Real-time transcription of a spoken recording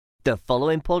The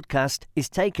following podcast is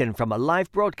taken from a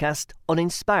live broadcast on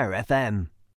Inspire FM.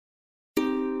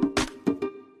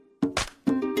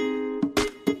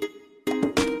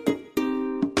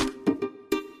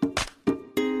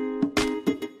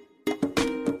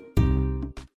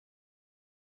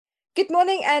 Good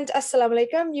morning and Assalamu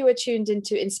Alaikum. You are tuned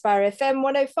into Inspire FM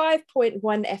 105.1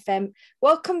 FM.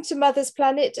 Welcome to Mother's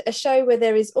Planet, a show where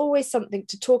there is always something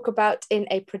to talk about in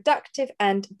a productive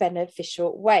and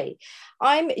beneficial way.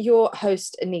 I'm your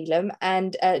host, Neelam,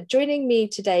 and joining me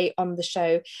today on the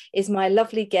show is my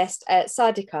lovely guest,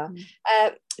 Sadika.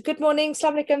 Good morning,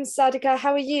 Assalamu Alaikum, Sadika.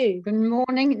 How are you? Good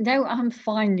morning. No, I'm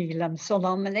fine, Neelam.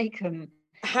 Salaam alaikum.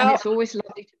 And it's always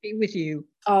lovely to be with you.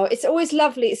 Oh, it's always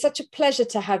lovely. It's such a pleasure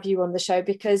to have you on the show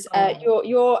because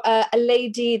you're a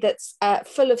lady that's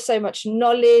full of so much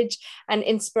knowledge and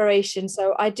inspiration.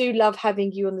 So I do love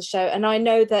having you on the show. And I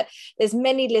know that there's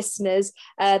many listeners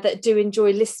that do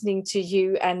enjoy listening to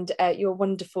you and your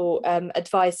wonderful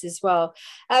advice as well.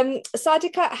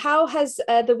 Sadika, how has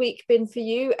the week been for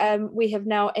you? We have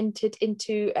now entered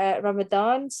into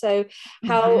Ramadan. So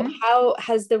how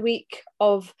has the week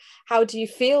how do you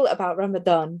feel about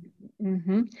Ramadan?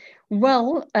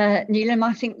 Well, Neelam,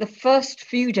 I think the first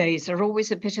few days are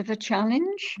always a bit of a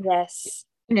challenge. Yes.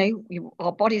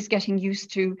 Our body's getting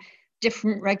used to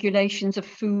different regulations of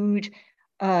food.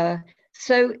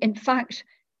 So, in fact,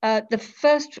 the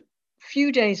first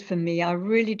few days for me, I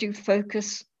really do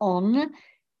focus on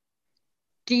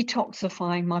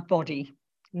detoxifying my body.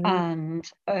 And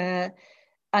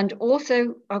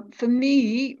also, for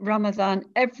me, Ramadan,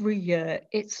 every year,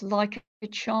 it's like a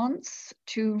chance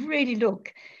to really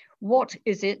look, what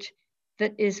is it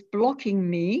that is blocking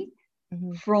me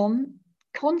from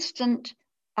constant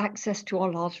access to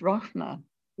Allah's rahmah?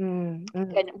 And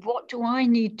what do I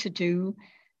need to do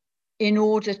in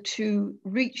order to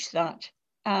reach that?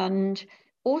 And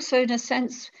also, in a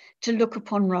sense, to look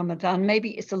upon Ramadan.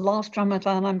 Maybe it's the last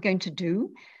Ramadan I'm going to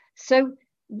do. So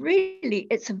really,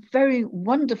 it's a very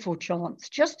wonderful chance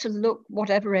just to look,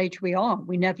 whatever age we are.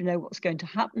 We never know what's going to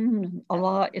happen.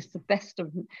 Allah is the best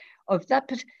of that.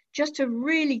 But just to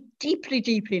really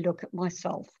deeply look at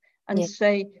myself and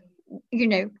say,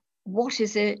 what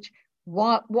is it?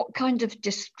 What kind of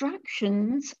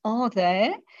distractions are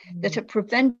there that are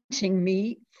preventing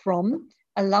me from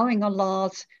allowing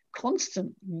Allah's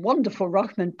constant, wonderful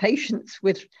rahmah, patience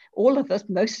with all of us,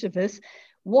 most of us?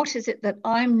 What is it that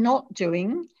I'm not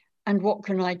doing, and what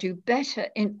can I do better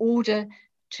in order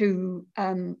to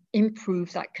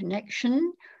improve that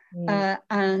connection?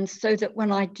 And so that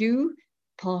when I do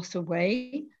pass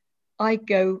away, I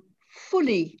go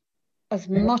fully, as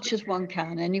much as one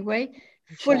can anyway,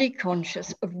 fully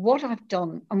conscious of what I've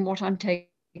done and what I'm taking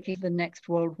to the next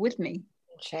world with me.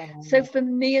 So for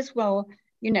me as well,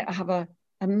 I have a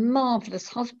marvelous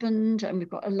husband and we've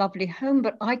got a lovely home,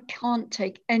 but I can't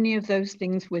take any of those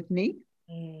things with me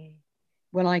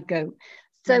when I go.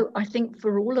 So I think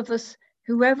for all of us,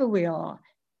 whoever we are,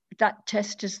 that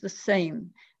test is the same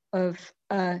of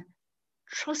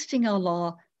trusting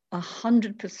Allah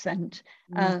 100%.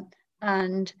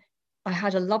 And I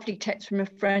had a lovely text from a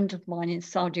friend of mine in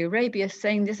Saudi Arabia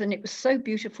saying this, and it was so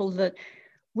beautiful that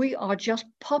we are just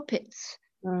puppets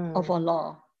of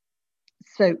Allah.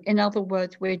 So in other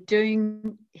words, we're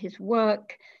doing his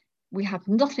work. We have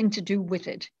nothing to do with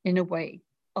it in a way,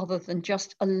 other than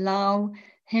just allow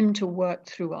him to work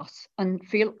through us and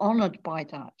feel honored by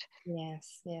that.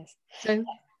 Yes. So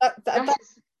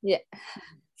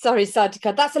Sorry,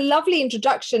 Sadika. That's a lovely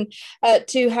introduction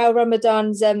to how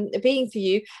Ramadan's being for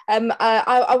you.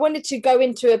 I wanted to go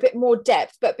into a bit more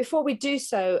depth, but before we do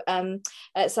so,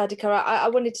 Sadika, I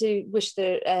wanted to wish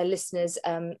the listeners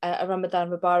a Ramadan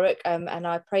Mubarak, and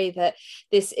I pray that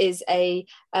this is a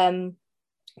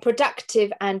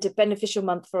productive and a beneficial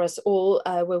month for us all,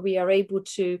 where we are able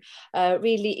to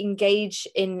really engage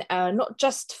in not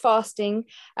just fasting,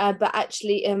 but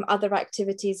actually other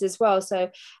activities as well.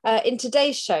 So in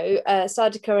today's show,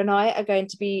 Sadika and I are going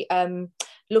to be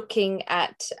looking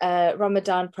at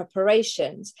Ramadan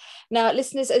preparations. Now,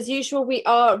 listeners, as usual, we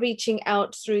are reaching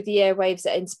out through the airwaves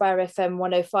at Inspire FM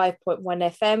 105.1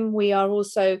 FM. We are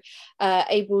also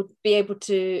able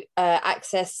to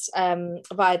access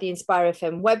via the Inspire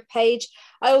FM webpage.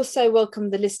 I also welcome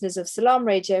the listeners of Salam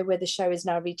Radio, where the show is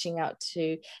now reaching out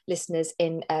to listeners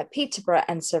in Peterborough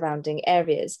and surrounding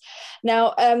areas.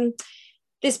 Now,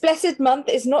 This blessed month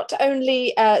is not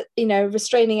only,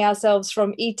 restraining ourselves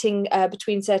from eating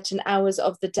between certain hours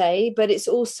of the day, but it's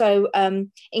also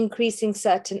increasing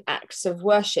certain acts of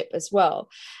worship as well.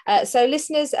 So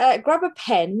listeners, grab a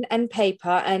pen and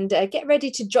paper and get ready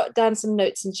to jot down some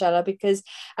notes, inshallah, because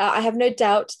I have no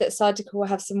doubt that Sadika will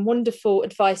have some wonderful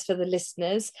advice for the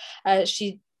listeners.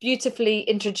 She beautifully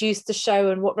introduced the show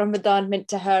and what Ramadan meant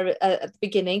to her at the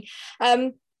beginning.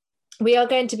 We are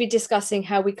going to be discussing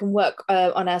how we can work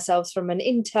on ourselves from an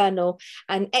internal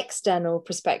and external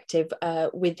perspective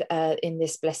in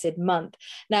this blessed month.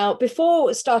 Now,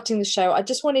 before starting the show, I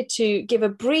just wanted to give a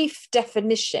brief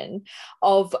definition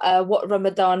of what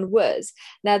Ramadan was.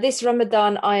 Now, this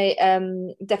Ramadan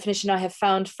definition I have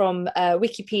found from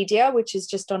Wikipedia, which is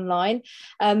just online,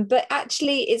 but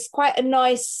actually it's quite a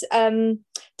nice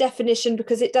definition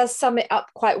because it does sum it up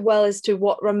quite well as to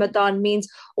what Ramadan means,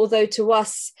 although to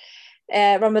us,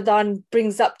 Ramadan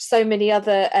brings up so many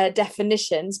other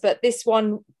definitions, but this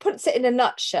one puts it in a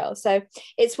nutshell. So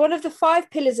it's one of the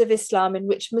 5 pillars of Islam in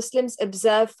which Muslims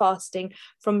observe fasting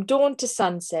from dawn to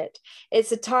sunset.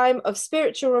 It's a time of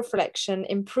spiritual reflection,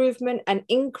 improvement, and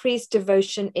increased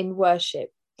devotion in worship.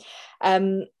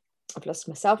 I've lost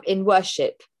myself in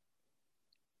worship.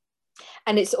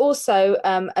 And it's also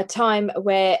a time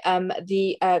where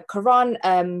the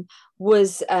Quran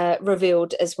was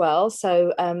revealed as well.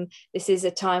 So this is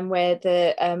a time where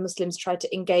the Muslims try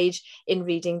to engage in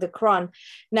reading the Quran.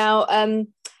 Now,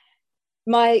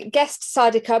 my guest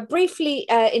Sadika briefly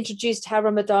introduced how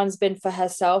Ramadan's been for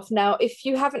herself. Now, if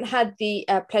you haven't had the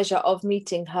pleasure of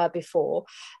meeting her before,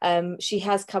 she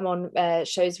has come on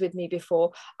shows with me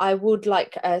before. I would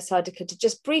like Sadika to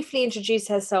just briefly introduce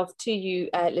herself to you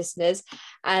listeners.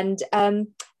 And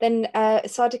then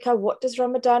Sadika, what does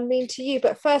Ramadan mean to you?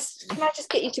 But first, can I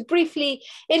just get you to briefly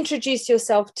introduce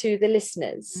yourself to the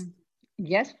listeners?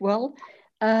 Yes, well,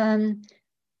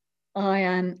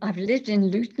 I've lived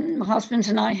in Luton. My husband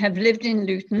and I have lived in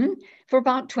Luton for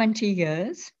about 20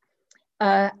 years.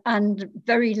 And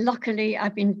very luckily,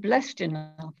 I've been blessed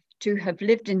enough to have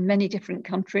lived in many different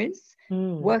countries,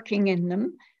 working in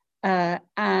them.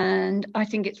 And I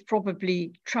think it's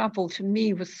probably travel to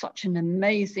me was such an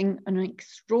amazing and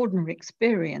extraordinary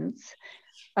experience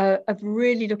of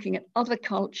really looking at other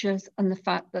cultures and the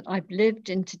fact that I've lived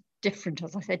into different,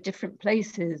 as I said, different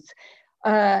places.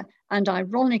 And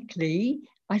ironically,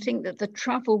 I think that the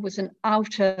travel was an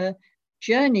outer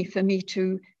journey for me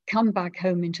to come back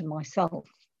home into myself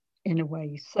in a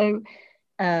way. So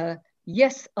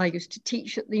yes, I used to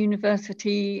teach at the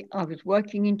university. I was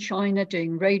working in China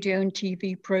doing radio and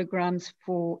TV programs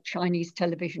for Chinese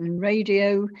television and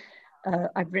radio.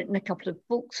 I've written a couple of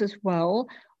books as well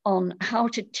on how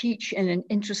to teach in an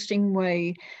interesting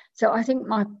way. So I think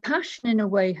my passion in a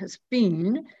way has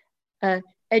been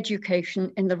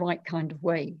education in the right kind of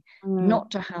way,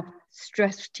 not to have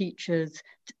stressed teachers,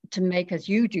 to make, as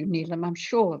you do, Neelam, I'm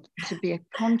sure, to be a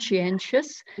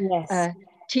conscientious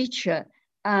teacher.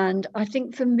 And I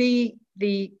think for me,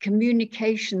 the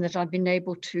communication that I've been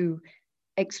able to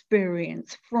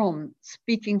experience from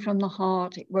speaking from the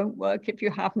heart, it won't work if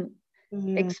you haven't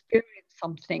experienced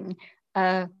something.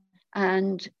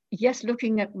 And yes,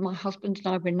 looking at my husband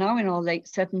and I, we're now in our late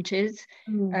 70s,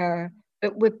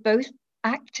 but we're both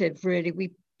active, really.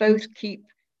 We both keep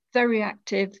very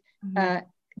active,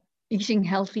 eating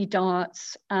healthy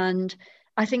diets. And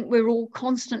I think we're all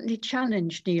constantly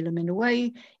challenged, Neelam, in a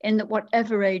way, in that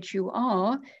whatever age you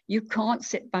are, you can't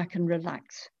sit back and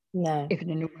relax. No.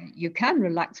 Even in a way, you can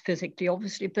relax physically,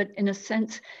 obviously, but in a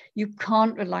sense, you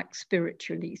can't relax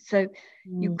spiritually. So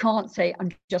you can't say, I'm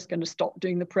just going to stop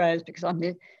doing the prayers because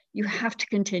you have to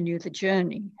continue the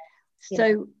journey.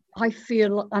 So I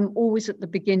feel I'm always at the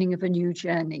beginning of a new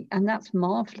journey, and that's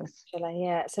marvelous.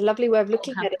 Yeah, it's a lovely way of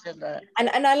looking at it.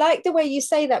 And I like the way you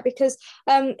say that, because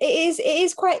it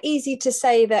is quite easy to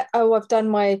say that, oh, I've done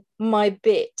my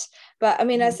bit. But I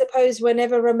mean, I suppose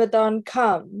whenever Ramadan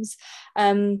comes,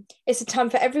 it's a time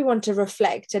for everyone to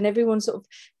reflect, and everyone sort of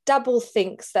double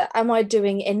thinks that, am I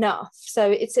doing enough?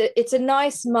 So it's a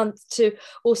nice month to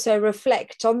also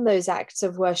reflect on those acts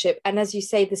of worship, and as you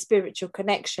say, the spiritual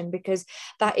connection, because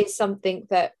that is something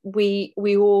that we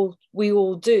all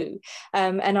do.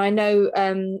 And I know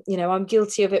I'm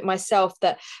guilty of it myself,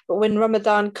 but when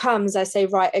Ramadan comes, I say,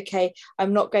 right, okay,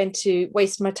 I'm not going to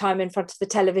waste my time in front of the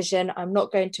television. I'm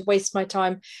not going to waste my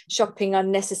time shopping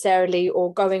unnecessarily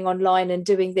or going online and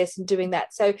doing this and doing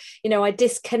that. So I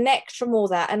disconnect from all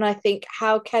that. And I think,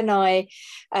 how can I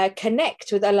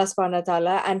connect with Allah subhanahu wa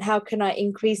ta'ala, and how can I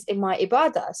increase in my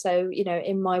ibadah? So,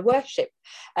 in my worship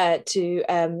to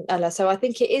Allah. So I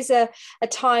think it is a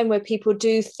time where people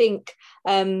do think,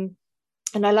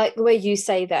 And I like the way you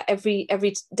say that every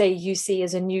day you see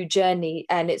as a new journey,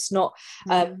 and it's not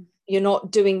you're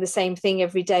not doing the same thing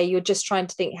every day. You're just trying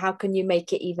to think, how can you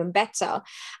make it even better?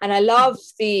 And I love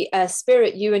the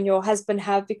spirit you and your husband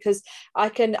have, because I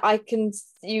can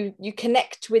you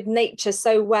connect with nature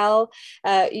so well.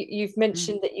 You've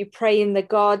mentioned that you pray in the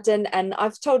garden, and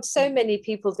I've told so many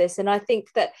people this, and I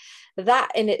think that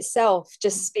in itself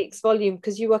just speaks volume,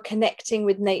 because you are connecting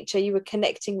with nature, you are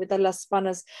connecting with Allah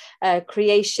subhanahu's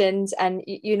creations, and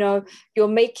you know, you're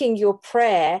making your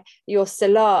prayer, your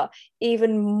salah,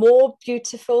 even more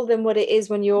beautiful than what it is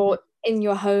when you're in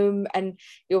your home and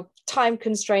your time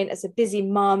constraint as a busy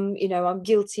mum. You know, I'm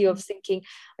guilty of thinking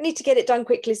I need to get it done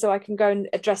quickly so I can go and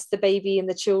address the baby and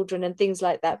the children and things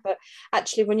like that. But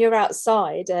actually, when you're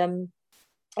outside,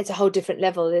 it's a whole different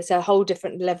level. There's a whole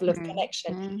different level of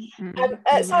connection.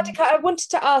 Sadiqa, I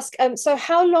wanted to ask, so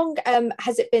how long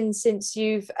has it been since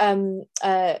you've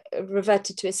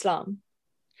reverted to Islam?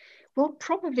 Well,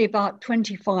 probably about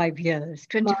 25 years,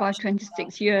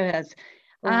 26 years.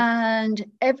 And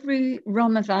every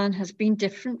Ramadan has been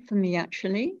different for me,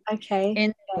 actually. Okay.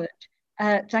 In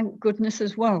that, thank goodness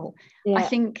as well. Yeah. I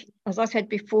think, as I said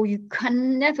before, you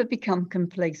can never become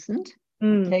complacent.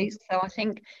 Okay, so I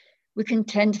think we can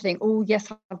tend to think, oh, yes,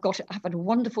 I've had a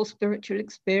wonderful spiritual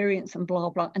experience and blah,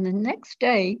 blah. And the next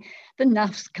day, the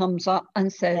nafs comes up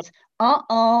and says,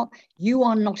 you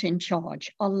are not in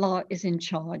charge. Allah is in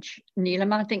charge.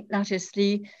 Neelam, I think that is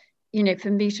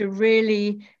for me to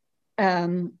really,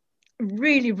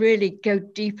 really go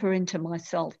deeper into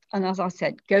myself. And as I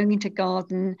said, going into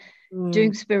garden,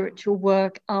 doing spiritual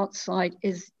work outside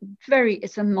it's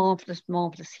a marvelous,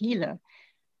 marvelous healer.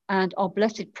 And our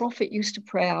blessed Prophet used to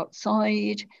pray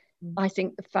outside. I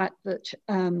think the fact that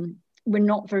we're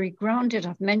not very grounded,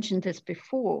 I've mentioned this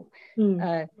before,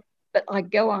 but I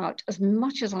go out as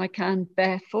much as I can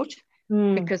barefoot,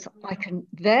 because I can,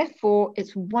 therefore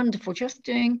it's wonderful just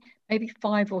doing maybe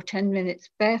 5 or 10 minutes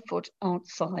barefoot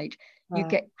outside. You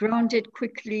get grounded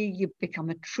quickly, you become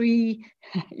a tree.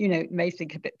 It may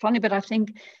think a bit funny, but I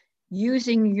think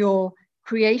using your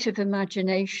creative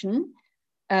imagination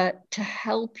to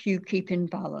help you keep in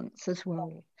balance as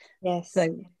well. Yes.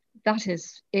 So that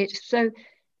is it. So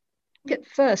at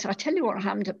first, I tell you what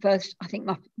happened at first. I think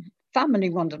my family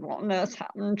wondered what on earth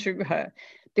happened to her,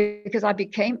 because I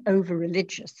became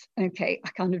over-religious. Okay, I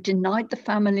kind of denied the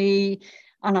family,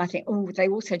 and I think, they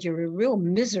all said you're a real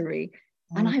misery.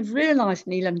 And I realized,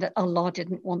 Neelam, that Allah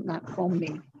didn't want that from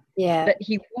me. Yeah. That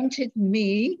He wanted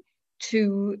me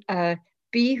to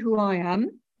be who I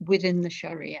am within the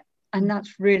Sharia. And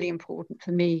that's really important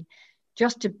for me,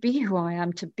 just to be who I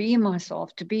am, to be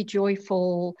myself, to be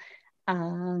joyful,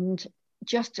 and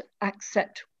just to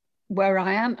accept where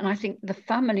I am. And I think the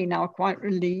family now are quite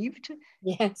relieved.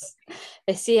 Yes,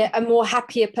 they see a more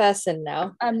happier person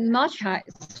now. Much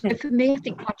happier. So for me, I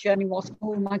think my journey was,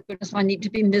 oh my goodness, I need to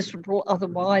be miserable,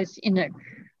 otherwise,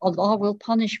 Allah will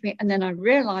punish me. And then I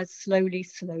realized slowly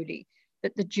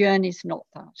that the journey's not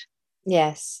that.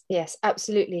 Yes,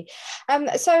 absolutely.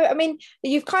 So, I mean,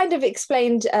 you've kind of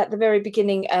explained at the very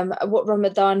beginning what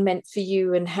Ramadan meant for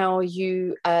you and how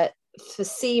you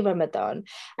foresee Ramadan.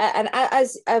 And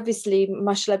as obviously,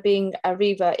 mashallah, being a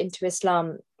Riva into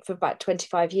Islam for about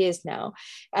 25 years now,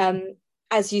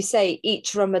 as you say,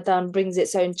 each Ramadan brings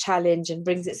its own challenge and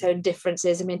brings its own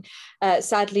differences. I mean,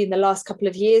 sadly, in the last couple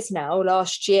of years now,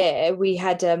 last year, we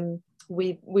had...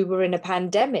 we were in a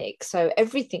pandemic, so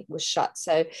everything was shut.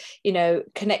 So,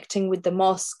 connecting with the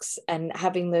mosques and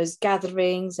having those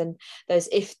gatherings and those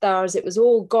iftars, it was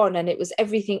all gone, and it was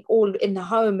everything all in the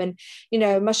home. And,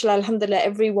 mashallah, alhamdulillah,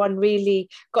 everyone really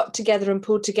got together and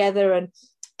pulled together, and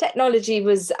technology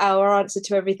was our answer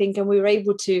to everything. And we were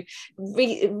able to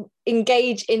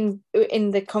engage in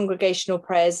the congregational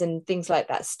prayers and things like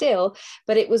that still,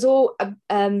 but it was all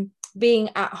being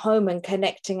at home and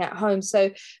connecting at home.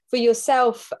 So for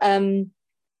yourself, I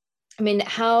mean,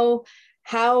 how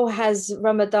has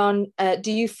Ramadan,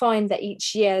 do you find that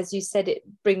each year, as you said, it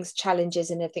brings challenges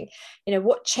and everything,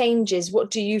 what changes, what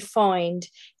do you find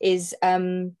is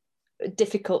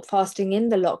difficult fasting in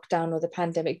the lockdown or the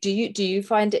pandemic? Do you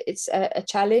find it's a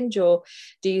challenge, or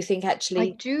do you think actually...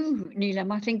 I do, Neelam.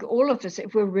 I think all of us,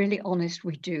 if we're really honest,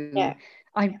 we do. Yeah.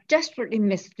 I desperately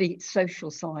miss the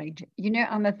social side.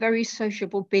 I'm a very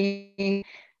sociable being.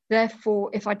 Therefore,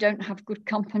 if I don't have good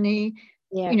company,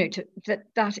 you know,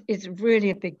 that is really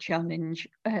a big challenge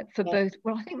for both.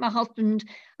 Well, I think my husband,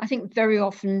 I think very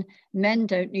often men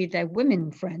don't need their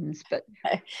women friends, but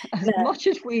as much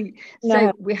as we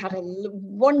say, we had a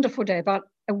wonderful day about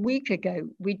a week ago.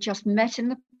 We just met in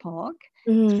the park,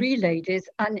 3 ladies,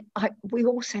 and we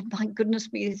all said, my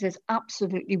goodness me, this is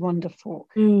absolutely wonderful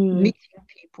meeting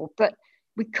people, but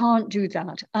we can't do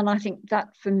that. And I think that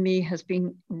for me has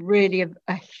been really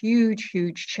a huge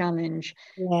challenge.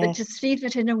 But to see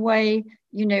that in a way,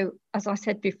 you know, as I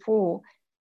said before,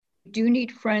 we do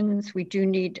need friends, we do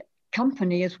need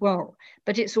company as well,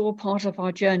 but it's all part of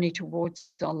our journey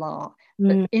towards Allah.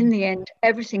 But in the end,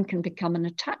 everything can become an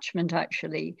attachment,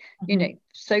 actually. You know,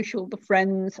 social, the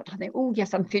friends, I think, oh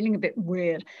yes, I'm feeling a bit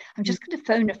weird, I'm just going to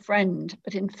phone a friend,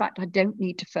 but in fact I don't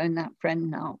need to phone that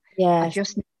friend now. I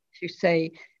just need to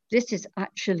say, this is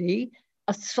actually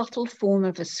a subtle form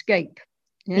of escape.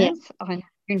 Yes.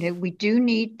 You know, we do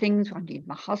need things. I need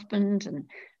my husband and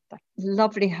that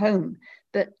lovely home,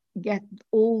 but yet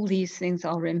all these things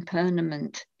are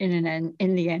impermanent in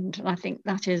the end. And I think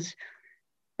that is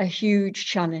a huge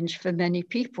challenge for many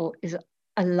people, is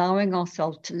allowing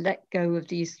ourselves to let go of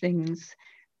these things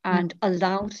and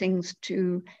allow things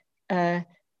to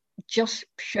just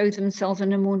show themselves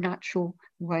in a more natural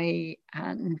way.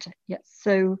 And yes,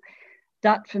 so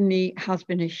that for me has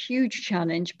been a huge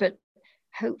challenge, but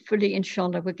hopefully,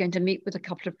 inshallah, we're going to meet with a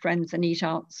couple of friends and eat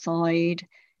outside,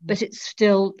 but it's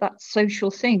still that social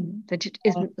thing, that it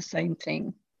isn't the same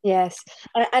thing. Yes,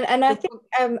 and I think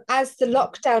as the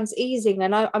lockdown's easing,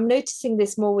 and I'm noticing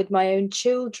this more with my own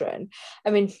children.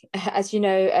 I mean, as you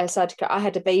know, Sadika, I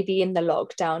had a baby in the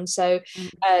lockdown, so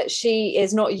she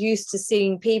is not used to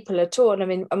seeing people at all. And I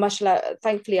mean, mashallah,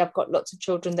 thankfully, I've got lots of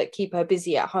children that keep her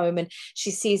busy at home, and she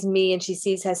sees me and she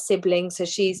sees her siblings, so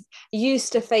she's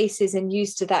used to faces and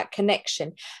used to that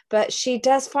connection. But she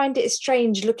does find it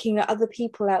strange looking at other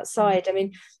people outside. I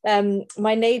mean,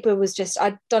 my neighbour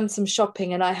I'd done some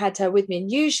shopping and I had her with me,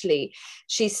 and usually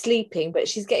she's sleeping, but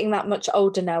she's getting that much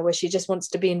older now where she just wants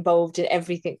to be involved in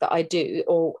everything that I do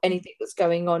or anything that's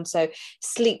going on, so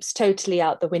sleep's totally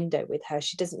out the window with her.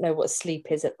 She doesn't know what sleep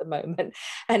is at the moment.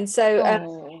 And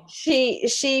so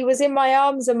she was in my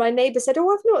arms, and my neighbour said,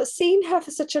 oh, I've not seen her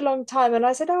for such a long time. And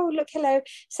I said, oh, look, hello,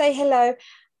 say hello.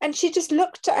 And she just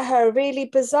looked at her really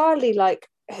bizarrely, like,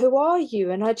 who are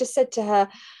you? And I just said to her,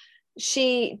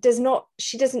 she's not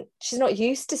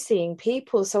used to seeing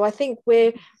people. So I think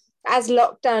as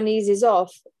lockdown eases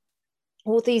off,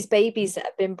 all these babies that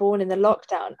have been born in the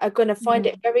lockdown are going to find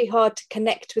it very hard to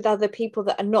connect with other people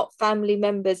that are not family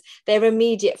members, their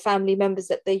immediate family members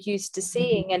that they're used to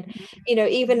seeing. And, you know,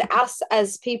 even us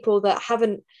as people that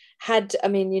haven't had, I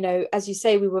mean, you know, as you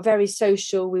say, we were very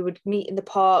social. We would meet in the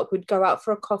park, would go out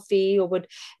for a coffee, or would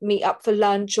meet up for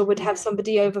lunch, or would have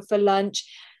somebody over for lunch.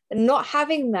 And not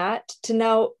having that, to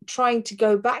now trying to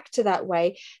go back to that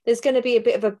way, there's going to be a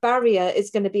bit of a barrier. It's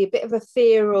going to be a bit of a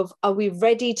fear of, are we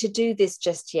ready to do this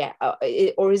just yet?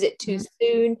 Or is it too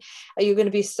soon? Are you going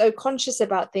to be so conscious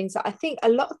about things? I think a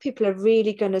lot of people are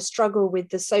really going to struggle with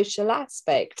the social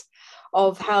aspect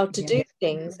of how to do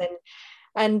things.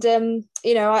 And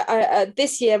you know, I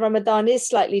this year Ramadan is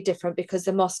slightly different because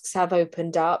the mosques have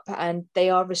opened up and they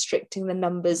are restricting the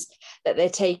numbers that they're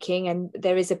taking, and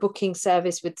there is a booking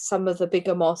service with some of the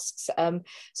bigger mosques,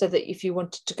 so that if you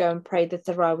wanted to go and pray the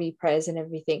Taraweeh prayers and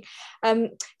everything.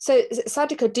 So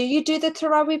Sadika, do you do the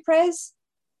Taraweeh prayers?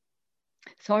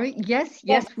 Sorry, yes,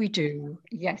 we do.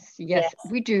 Yes,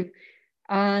 we do.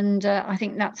 And I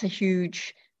think that's a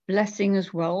huge blessing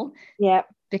as well. Yeah.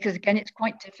 Because again, it's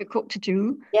quite difficult to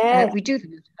do. Yeah, we do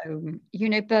them at home, you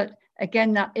know, but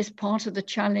again, that is part of the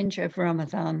challenge of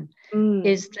Ramadan,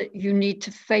 is that you need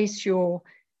to face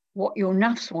what your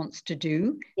nafs wants to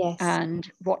do,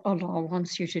 and what Allah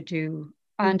wants you to do.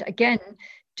 And again,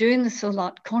 doing the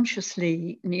salat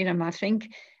consciously, you know, I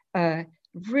think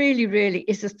really,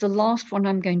 is this the last one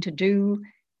I'm going to do?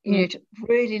 You know,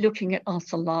 really looking at our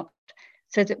salat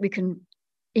so that we can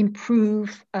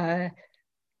improve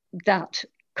that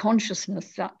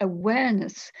consciousness, that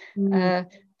awareness,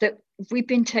 that we've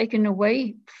been taken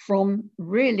away from,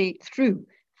 really through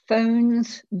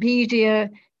phones, media,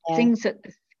 things that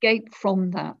escape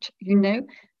from that, you know.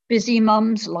 Busy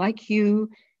mums like you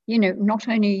know, not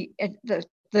only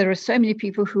there are so many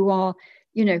people who are,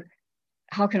 you know,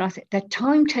 how can I say, their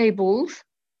timetables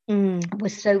were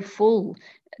so full,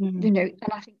 you know,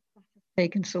 and I think that has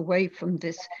taken us away from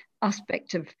this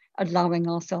aspect of allowing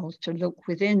ourselves to look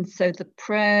within. So the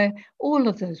prayer, all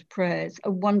of those prayers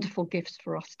are wonderful gifts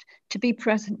for us to be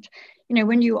present. You know,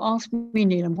 when you ask me,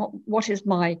 Neelam, what is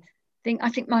my thing, I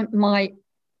think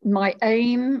my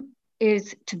aim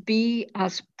is to be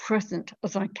as present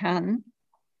as I can,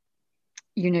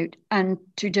 you know, and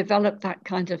to develop that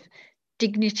kind of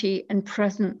dignity and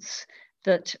presence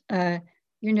that,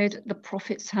 you know, that the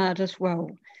prophets had as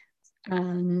well.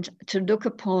 And to look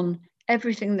upon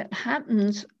everything that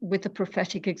happens with the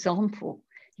prophetic example.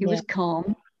 He was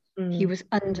calm. He was,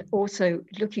 and also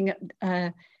looking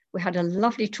at, we had a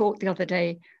lovely talk the other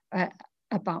day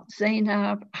about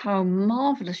Zainab, how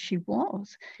marvelous she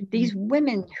was. These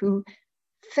women who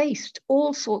faced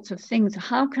all sorts of things.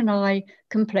 How can I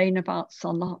complain about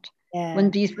Salat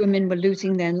when these women were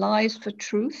losing their lives for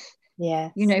truth?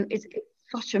 You know, it's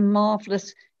such a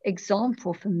marvelous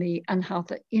example for me, and how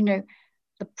that, you know,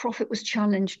 the Prophet was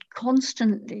challenged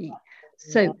constantly.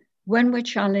 So when we're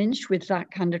challenged with that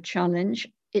kind of challenge,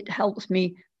 it helps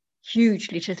me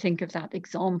hugely to think of that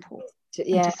example.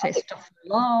 And to say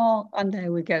astaghfirullah, and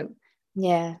there we go.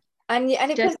 And it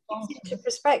puts things into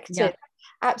perspective.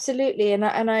 Absolutely. And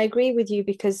I agree with you,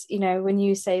 because, you know, when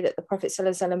you say that the Prophet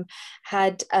ﷺ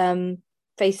had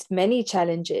faced many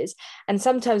challenges, and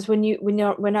sometimes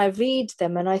when I read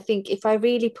them and I think, if I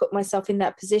really put myself in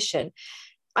that position,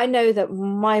 I know that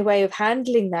my way of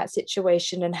handling that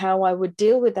situation and how I would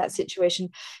deal with that situation,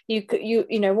 you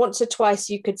know, once or twice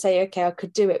you could say, okay, I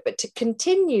could do it, but to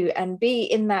continue and be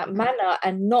in that manner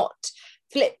and not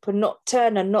flip and not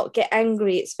turn and not get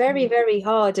angry, it's very, very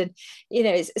hard. And, you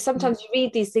know, it's, sometimes you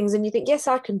read these things and you think, yes,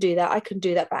 I can do that,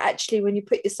 but actually when you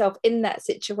put yourself in that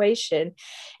situation,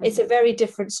 it's a very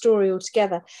different story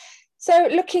altogether. So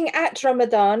looking at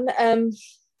Ramadan,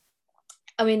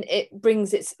 I mean, it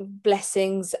brings its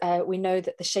blessings. We know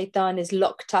that the shaitan is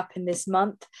locked up in this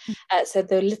month. So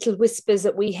the little whispers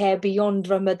that we hear beyond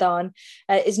Ramadan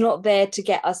is not there to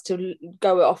get us to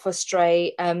go off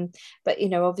astray. But, you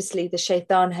know, obviously the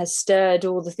shaitan has stirred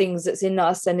all the things that's in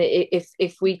us. And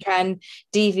if we can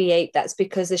deviate, that's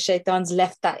because the shaitan's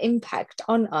left that impact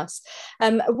on us.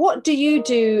 What do you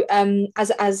do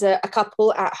as a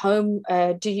couple at home?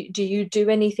 Do you do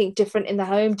anything different in the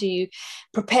home? Do you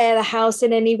prepare the house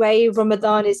in any way?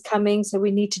 Ramadan is coming, so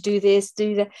we need to do this,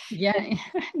 do that. Yeah,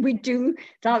 we do.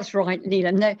 That's right,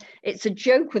 Neela. No, it's a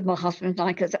joke with my husband and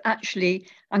I, because actually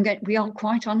we are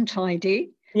quite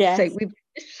untidy. So we've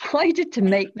decided to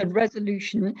make the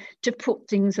resolution to put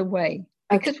things away,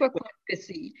 because we're quite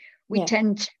busy. We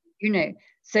tend to, you know.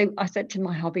 So I said to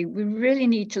my hubby, we really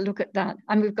need to look at that.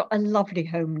 And we've got a lovely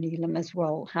home, Neelam, as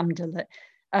well, alhamdulillah.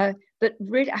 But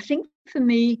really, I think for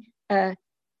me,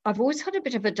 I've always had a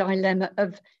bit of a dilemma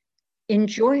of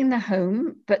enjoying the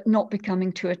home, but not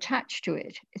becoming too attached to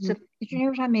it. It's you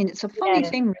know what I mean? It's a funny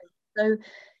thing. So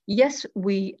yes,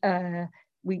 we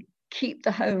keep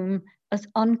the home as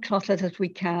uncluttered as we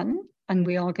can, and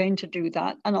we are going to do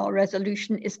that. And our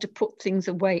resolution is to put things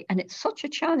away. And it's such a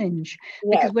challenge,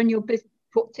 because when you're busy,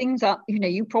 put things up, you know,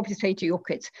 you probably say to your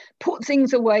kids, put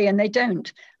things away, and they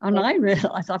don't. And I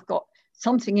realize I've got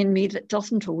something in me that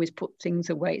doesn't always put things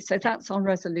away. So that's our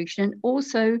resolution. And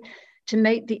also to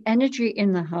make the energy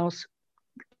in the house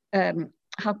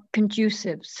how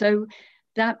conducive. So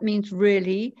that means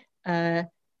really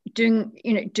doing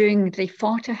the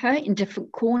Fatiha in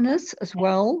different corners as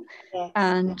well,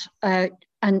 and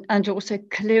also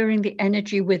clearing the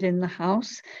energy within the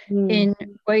house in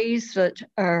ways that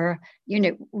are, you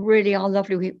know, really are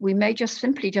lovely. We may just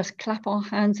simply clap our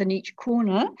hands in each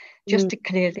corner just to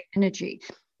clear the energy.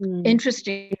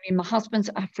 Interestingly, my husband's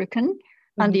African,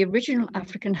 and the original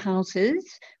African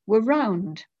houses were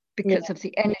round because of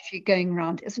the energy going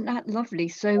round. Isn't that lovely?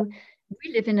 So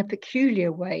we live in a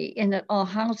peculiar way in that our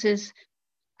houses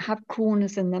have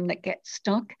corners in them that get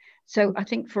stuck. So I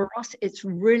think for us, it's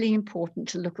really important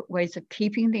to look at ways of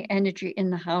keeping the energy in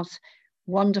the house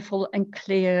wonderful and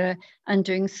clear, and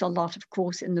doing salat, of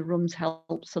course, in the rooms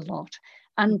helps a lot,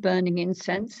 and burning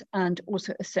incense and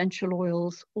also essential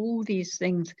oils, all these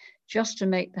things, just to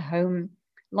make the home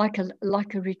like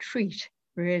a retreat,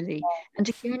 really. And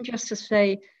again, just to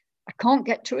say, I can't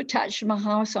get too attached to my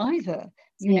house either,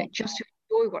 you know, just to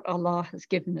enjoy what Allah has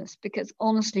given us. Because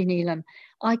honestly, Neelam,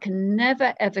 I can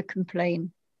never, ever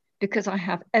complain, because I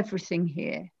have everything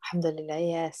here. Alhamdulillah,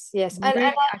 yes.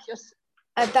 Really,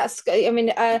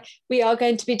 we are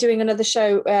going to be doing another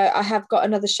show. I have got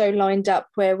another show lined up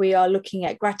where we are looking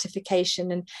at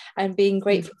gratification and being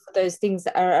grateful for those things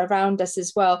that are around us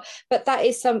as well. But that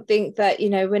is something that, you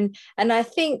know, and I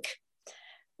think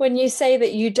when you say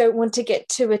that you don't want to get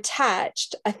too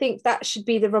attached, I think that should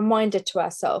be the reminder to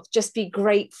ourselves, just be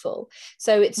grateful.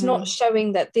 So it's not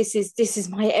showing that this is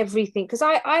my everything. Because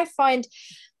I find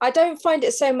I don't find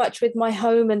it so much with my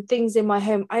home and things in my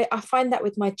home. I find that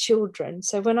with my children.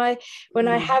 So when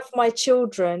I have my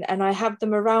children and I have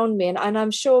them around me, and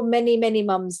I'm sure many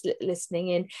mums listening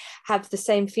in have the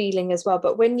same feeling as well.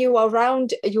 But when you are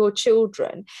around your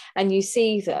children and you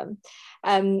see them,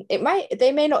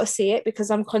 they may not see it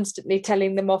because I'm constantly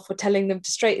telling them off or telling them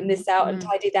to straighten this out and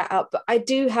tidy that up. But I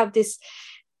do have this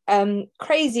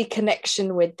crazy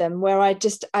connection with them where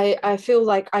I feel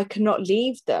like I cannot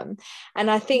leave them.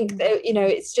 And I think that,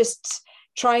 it's just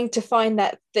trying to find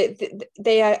that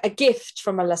they are a gift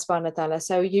from Allah subhanahu wa ta'ala.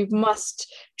 So you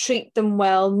must treat them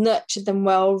well, nurture them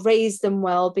well, raise them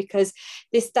well, because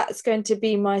that's going to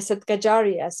be my sadqa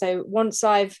jariyah. So once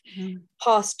I've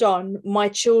passed on, my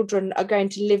children are going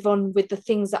to live on with the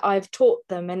things that I've taught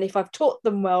them. And if I've taught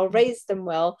them well, raised them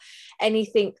well,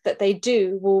 anything that they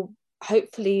do will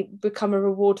hopefully become a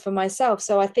reward for myself.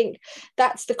 So I think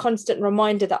that's the constant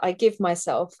reminder that I give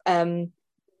myself. And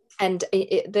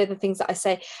they're the things that I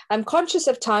say. I'm conscious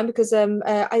of time because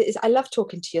I love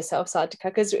talking to yourself, Sadika,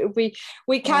 because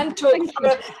we can talk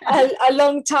for a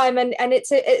long time, and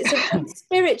it's a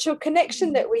spiritual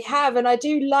connection that we have. And I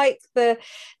do like the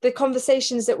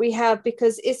conversations that we have,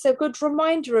 because it's a good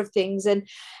reminder of things and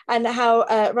how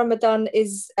Ramadan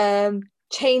is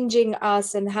changing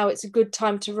us, and how it's a good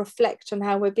time to reflect on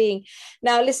how we're being.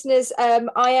 Now, listeners,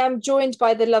 I am joined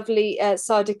by the lovely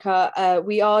Sadika.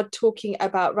 We are talking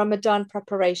about Ramadan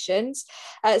preparations.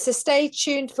 So stay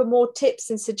tuned for more tips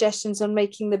and suggestions on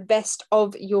making the best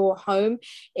of your home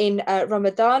in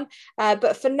Ramadan.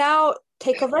 But for now,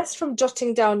 take a rest from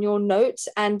jotting down your notes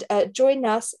and join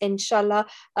us, inshallah,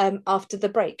 after the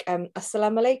break.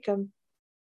 Assalamu alaikum.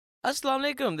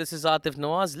 Assalamu alaikum, this is Atif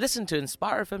Nawaz. Listen to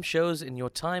Inspire FM shows in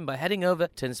your time by heading over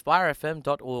to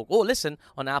inspirefm.org or listen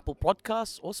on Apple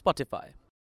Podcasts or Spotify.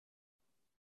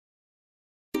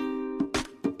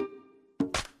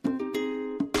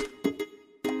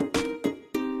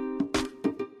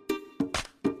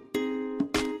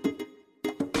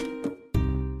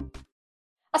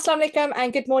 Assalamu alaikum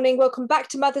and good morning. Welcome back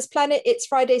to Mother's Planet. It's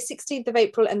Friday, 16th of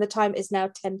April, and the time is now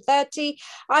 10:30.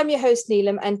 I'm your host,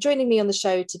 Neelam, and joining me on the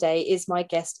show today is my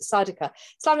guest, Sadika.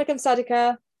 Assalamu alaikum,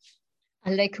 Sadika.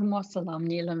 Alaikum wassalam,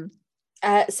 Neelam.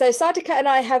 So Sadika and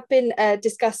I have been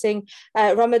discussing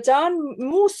Ramadan,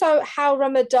 more so how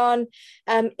Ramadan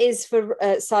is for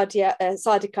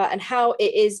Sadika, and how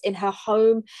it is in her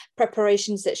home,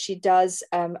 preparations that she does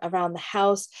around the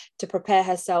house to prepare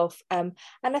herself. And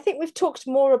I think we've talked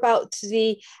more about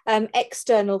the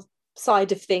external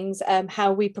side of things,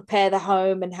 how we prepare the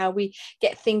home and how we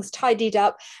get things tidied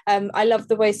up. I love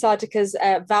the way Sadika's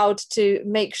vowed to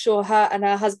make sure her and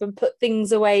her husband put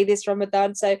things away this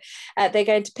Ramadan. So they're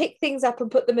going to pick things up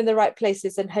and put them in the right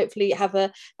places and hopefully have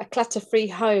a clutter-free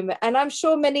home. And I'm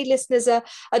sure many listeners are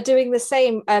doing the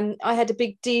same. I had a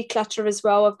big declutter as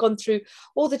well. I've gone through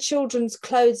all the children's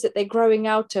clothes that they're growing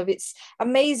out of. It's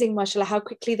amazing, mashallah, how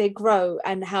quickly they grow,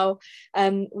 and how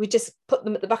we just put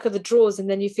them at the back of the drawers and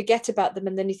then you forget about them,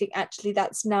 and then you think actually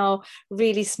that's now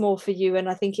really small for you, and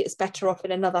I think it's better off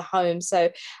in another home.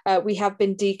 So we have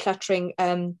been decluttering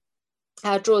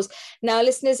our drawers. Now,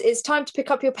 listeners, it's time to pick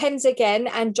up your pens again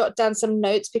and jot down some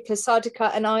notes, because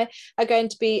Sadika and I are going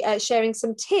to be sharing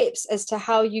some tips as to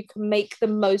how you can make the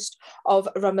most of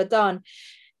Ramadan.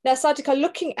 Now, Sadika,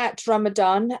 looking at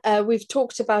Ramadan, we've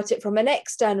talked about it from an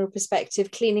external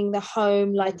perspective, cleaning the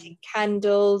home, lighting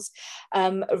candles,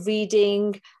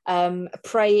 reading,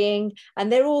 praying,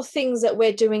 and they're all things that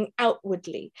we're doing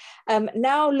outwardly.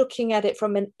 Now, looking at it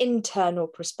from an internal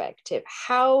perspective,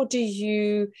 how do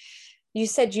you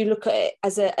said you look at it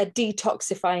as a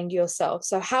detoxifying yourself.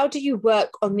 So how do you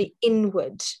work on the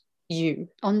inward you?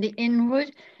 On the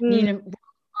inward, Nina,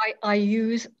 I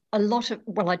use a lot of,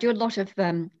 I do a lot of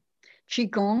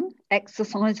Qigong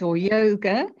exercise or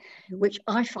yoga, which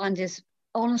I find is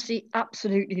honestly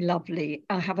absolutely lovely.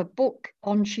 I have a book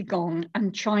on Qigong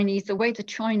and Chinese, the way the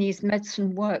Chinese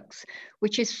medicine works,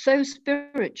 which is so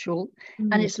spiritual,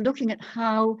 and it's looking at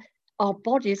how our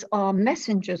bodies are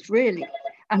messengers, really,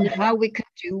 and how we can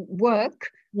do work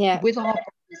with our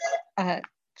bodies.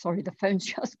 Sorry, the phone's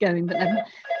just going, but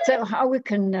so how we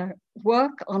can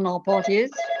work on our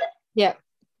bodies.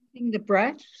 Using the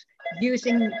breath,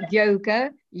 using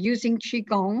yoga, using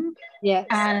Qigong.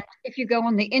 And if you go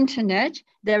on the internet,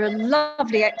 there are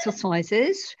lovely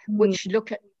exercises which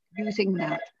look at using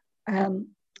that.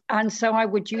 And so I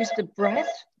would use the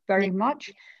breath very much.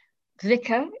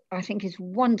 Dhikr, I think, is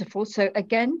wonderful. So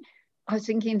again, I was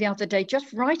thinking the other day,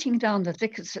 just writing down the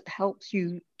dhikrs that helps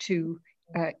you to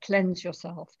cleanse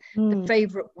yourself, the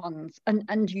favorite ones,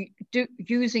 and you do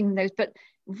using those. But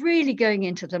really going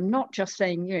into them, not just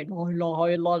saying, la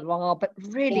ilaha illallah, but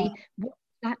really what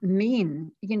does that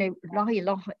mean? La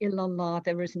ilaha illallah,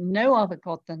 there is no other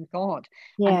God than God.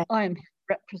 And I am his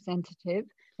representative.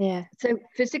 So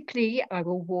physically, I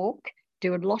will walk,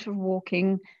 do a lot of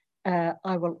walking.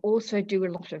 I will also do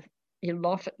you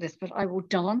laugh at this, but I will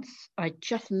dance. I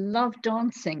just love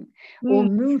dancing or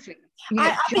moving.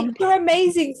 I think you're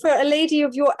amazing for a lady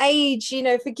of your age.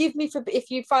 Forgive me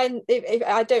if you find, if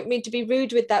I don't mean to be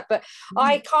rude with that, but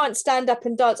I can't stand up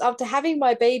and dance. After having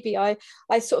my baby, I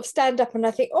sort of stand up and I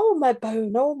think, oh, my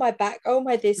bone, oh, my back, oh,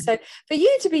 my this. So for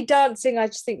you to be dancing, I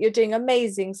just think you're doing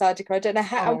amazing, Sadika. I don't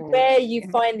know where you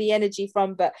find the energy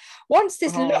from, but once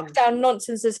this lockdown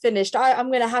nonsense is finished, I'm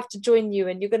going to have to join you,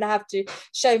 and you're going to have to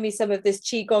show me some of this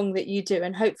qigong that you do,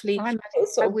 and hopefully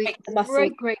sort of make the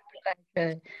muscles. Great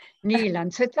pleasure,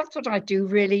 Neelan. So that's what I do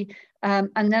really, and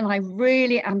then I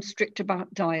really am strict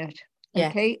about diet.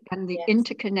 Okay, and the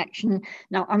interconnection.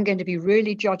 Now I'm going to be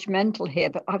really judgmental here,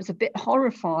 but I was a bit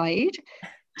horrified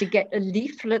to get a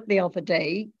leaflet the other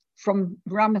day from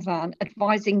Ramadan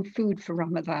advising food for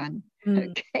Ramadan.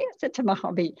 Okay, I said to my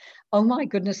hubby, oh my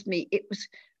goodness me, it was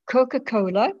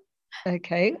Coca-Cola,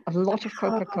 okay, a lot of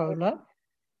Coca-Cola,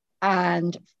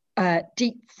 and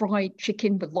deep fried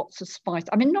chicken with lots of spice.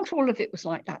 I mean, not all of it was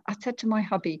like that. I said to my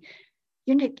hubby,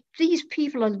 these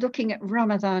people are looking at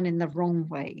Ramadan in the wrong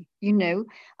way.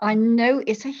 I know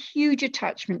it's a huge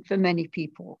attachment for many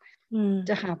people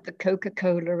to have the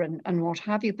Coca-Cola and what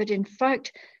have you. But in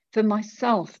fact, for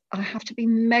myself, I have to be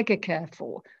mega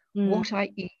careful what I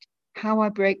eat, how I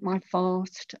break my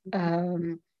fast.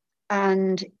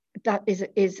 And that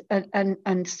is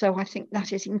and so I think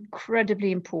that is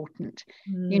incredibly important.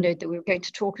 That we're going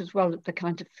to talk as well at the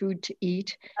kind of food to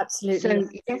eat. Absolutely. So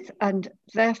yes, and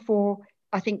therefore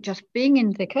I think just being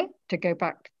in dhikr, to go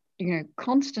back,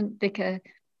 constant dhikr,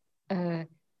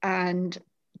 and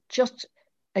just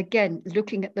again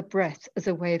looking at the breath as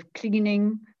a way of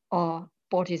cleaning our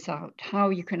bodies out, how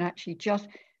you can actually just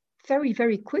very,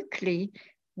 very quickly,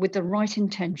 with the right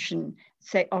intention,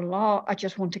 say, Allah, I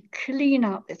just want to clean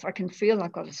out this. I can feel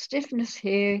I've got a stiffness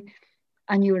here.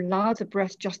 And you allow the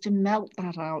breath just to melt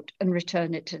that out and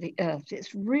return it to the earth.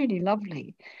 It's really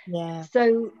lovely.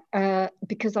 So,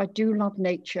 because I do love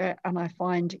nature, and I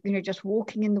find, just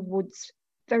walking in the woods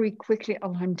very quickly,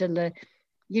 alhamdulillah,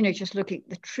 just looking at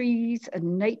the trees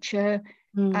and nature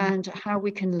and how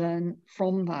we can learn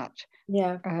from that.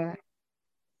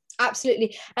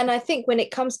 Absolutely. And I think when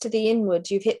it comes to the inward,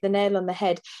 you've hit the nail on the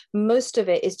head. Most of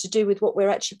it is to do with what we're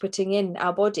actually putting in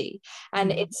our body.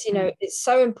 And it's, it's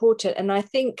so important. And I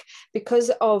think because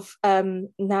of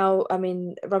now, I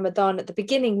mean, Ramadan at the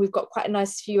beginning, we've got quite a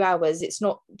nice few hours.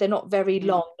 They're not very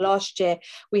long. Last year,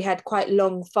 we had quite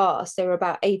long fasts. They were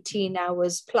about 18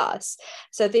 hours plus.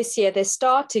 So this year they're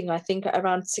starting, I think, at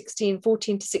around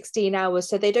 14 to 16 hours.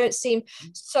 So they don't seem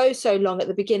so long at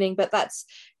the beginning, but that's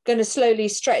going to slowly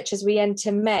stretch as we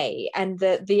enter May, and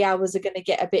the hours are going to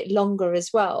get a bit longer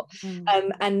as well.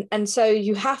 And so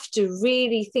you have to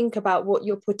really think about what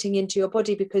you're putting into your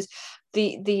body, because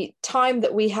the time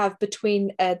that we have between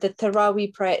the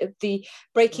Taraweeh prayer, the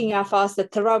breaking our fast, the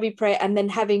Taraweeh prayer, and then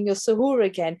having your suhoor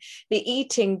again, the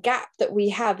eating gap that we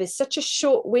have is such a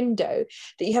short window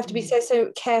that you have to be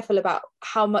so careful about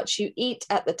how much you eat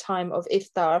at the time of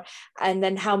iftar, and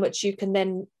then how much you can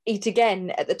then eat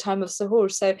again at the time of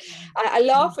suhoor. So I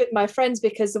laugh with my friends,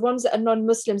 because the ones that are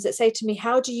non-Muslims that say to me,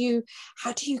 how do you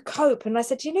cope? And I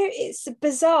said, it's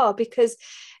bizarre, because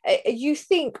you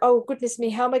think, oh goodness me,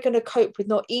 how am I going to cope with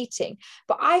not eating?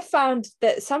 But I found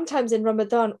that sometimes in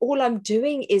Ramadan, all I'm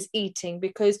doing is eating,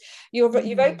 because you've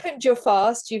opened your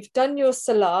fast, you've done your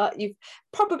salah, you've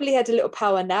probably had a little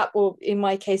power nap, or in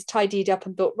my case tidied up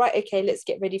and thought, right, okay, let's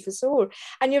get ready for suhoor,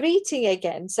 and you're eating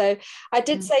again. So I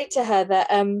did say to her that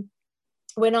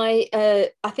when I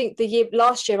think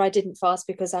last year I didn't fast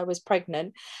because I was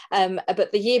pregnant,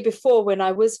 but the year before, when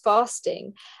I was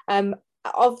fasting,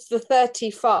 of the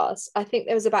 30 fasts, I think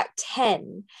there was about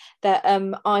 10 that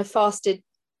I fasted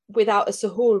without a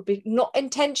suhoor, not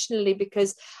intentionally,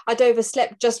 because I'd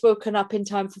overslept, just woken up in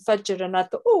time for Fajr, and I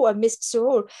thought, oh, I missed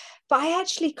suhoor. But I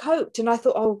actually coped, and I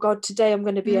thought, oh God, today I'm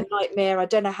going to be a nightmare. I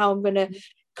don't know how I'm going to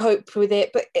cope with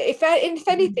it. But if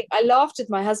anything, I laughed with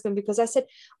my husband, because I said,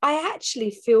 I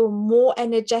actually feel more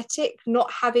energetic not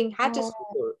having had a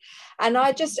suhoor. And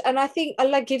I think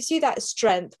Allah gives you that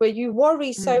strength, where you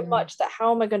worry so much that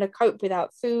how am I going to cope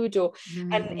without food, or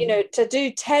and to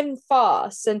do 10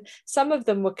 fasts, and some of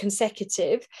them were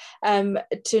consecutive,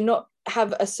 to not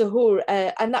have a suhoor,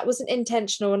 and that wasn't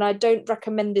intentional, and I don't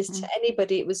recommend this to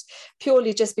anybody. It was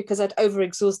purely just because I'd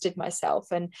overexhausted myself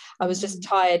and I was just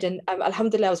tired, and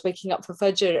alhamdulillah I was waking up for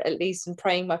Fajr at least and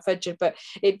praying my Fajr, but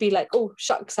it'd be like, oh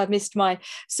shucks, I missed my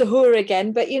suhoor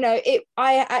again. But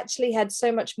I actually had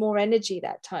so much more energy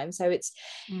that time. So it's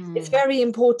very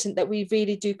important that we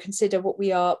really do consider what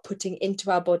we are putting into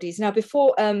our bodies. Now,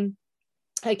 before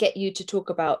I get you to talk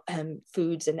about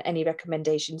foods and any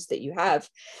recommendations that you have,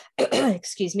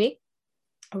 excuse me,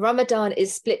 Ramadan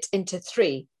is split into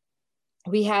 3.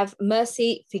 We have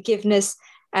mercy, forgiveness,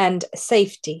 and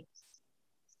safety.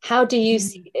 How do you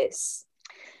see this?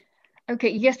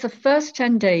 Okay, yes, the first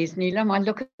 10 days, Neelam, I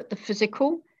look at the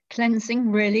physical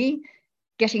cleansing, really,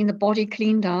 getting the body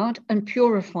cleaned out and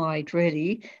purified,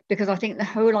 really, because I think the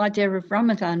whole idea of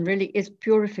Ramadan really is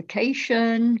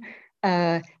purification,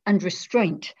 and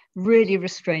restraint, really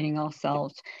restraining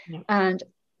ourselves. Yeah. And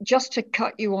just to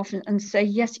cut you off and say,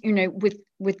 yes, with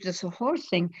the suhoor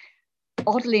thing,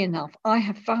 oddly enough, I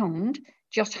have found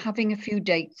just having a few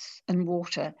dates and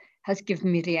water has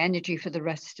given me the energy for the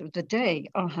rest of the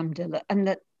day, alhamdulillah. And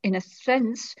that, in a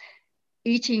sense,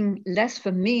 eating less,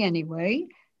 for me anyway,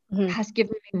 has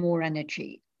given me more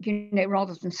energy,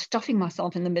 rather than stuffing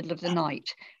myself in the middle of the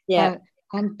night. Yeah.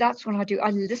 And that's what I do. I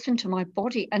listen to my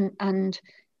body and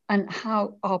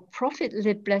how our Prophet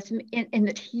lived, bless him, in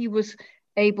that he was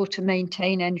able to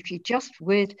maintain energy just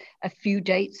with a few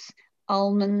dates,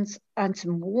 almonds, and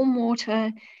some warm water,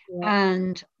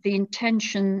 and the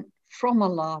intention from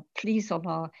Allah, please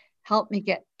Allah, help me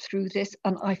get through this,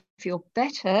 and I feel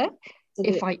better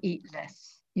if I eat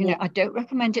less. I don't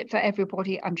recommend it for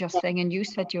everybody. I'm just saying, and you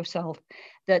said yourself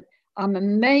that I'm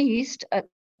amazed at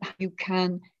how you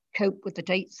can cope with the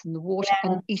dates and the water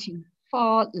and eating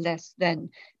far less then,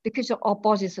 because our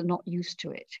bodies are not used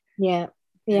to it. And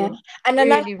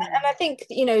I think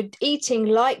eating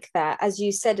like that, as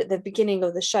you said at the beginning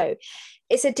of the show,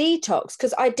 it's a detox,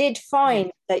 because I did find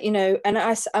that and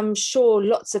I'm sure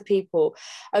lots of people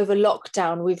over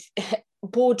lockdown,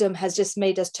 boredom has just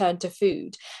made us turn to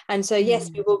food, and so yes,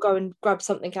 we will go and grab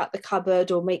something out the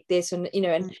cupboard or make this, and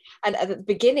and at the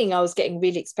beginning I was getting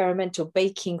really experimental,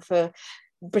 baking for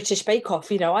British Bake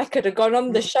Off. I could have gone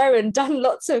on the show and done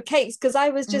lots of cakes, because I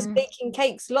was just baking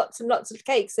cakes, lots and lots of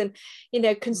cakes, and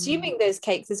consuming those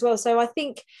cakes as well. So I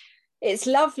think it's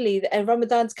lovely that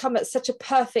Ramadan's come at such a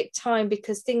perfect time,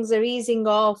 because things are easing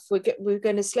off. We're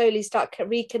going to slowly start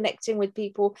reconnecting with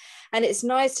people, and it's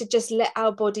nice to just let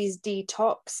our bodies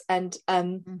detox and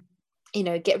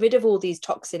get rid of all these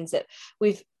toxins that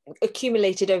we've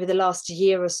accumulated over the last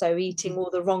year or so, eating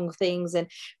all the wrong things and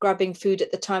grabbing food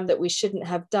at the time that we shouldn't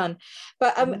have done.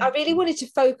 But I really wanted to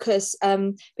focus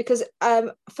because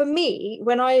for me,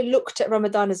 when I looked at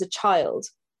Ramadan as a child,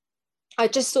 I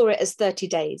just saw it as 30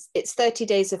 days. It's 30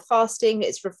 days of fasting.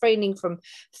 It's refraining from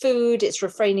food. It's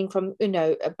refraining from,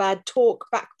 a bad talk,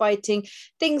 backbiting,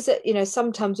 things that,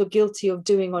 sometimes we're guilty of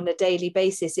doing on a daily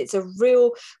basis. It's a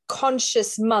real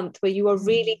conscious month where you are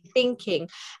really thinking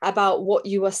about what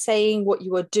you are saying, what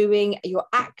you are doing. Your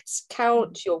acts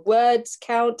count, your words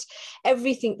count,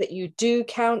 everything that you do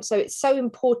count. So it's so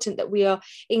important that we are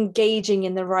engaging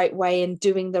in the right way and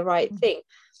doing the right thing.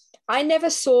 I never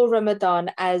saw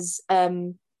Ramadan as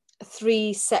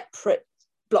 3 separate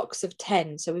blocks of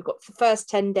 10. So we've got the first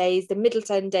 10 days, the middle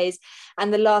 10 days,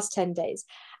 and the last 10 days.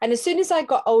 And as soon as I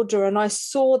got older and I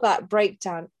saw that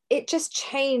breakdown, it just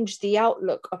changed the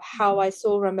outlook of how I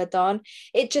saw Ramadan.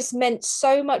 It just meant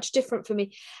so much different for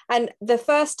me. And the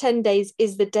first 10 days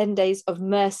is the 10 days of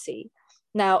mercy.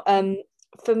 Now,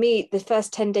 for me, the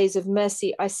first 10 days of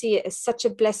mercy, I see it as such a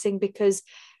blessing, because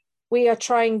we are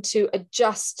trying to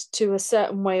adjust to a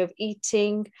certain way of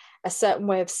eating, a certain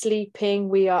way of sleeping.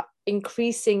 We are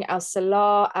increasing our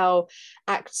salah, our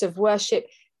acts of worship.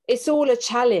 It's all a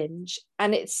challenge.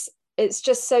 And it's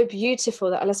just so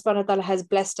beautiful that Allah subhanahu wa ta'ala has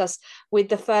blessed us with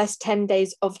the first 10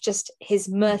 days of just his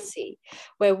mercy,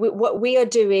 where what we are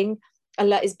doing,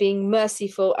 Allah is being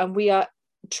merciful, and we are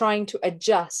trying to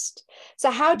adjust.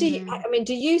 So how do you,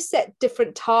 do you set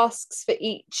different tasks for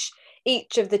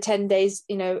each of the 10 days?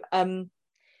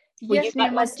 Yes,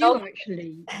 Neil, I do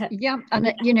actually. Yeah, and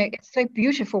it's so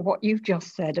beautiful what you've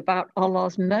just said about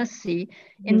Allah's mercy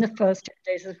in the first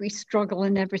 10 days as we struggle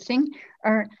and everything.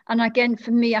 And again, for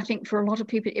me, I think for a lot of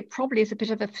people, it probably is a bit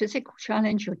of a physical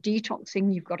challenge. You're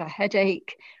detoxing, you've got a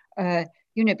headache,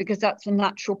 because that's a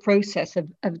natural process of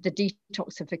the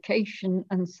detoxification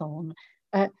and so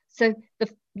on. So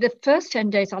the first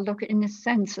 10 days, I look at in a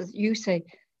sense, as you say,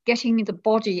 getting the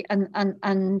body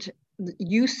and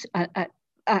use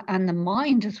and the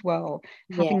mind as well,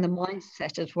 having the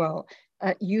mindset as well,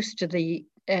 used to the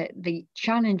the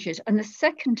challenges. And the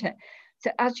second,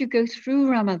 so as you go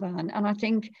through Ramadan, and I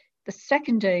think the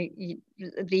second day,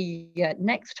 the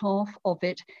next half of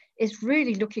it is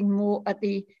really looking more at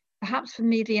perhaps for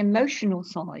me, the emotional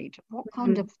side. What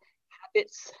kind of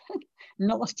habits,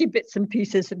 nasty bits and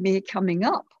pieces of me coming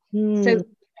up? So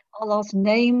I'll ask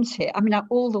names here. I mean,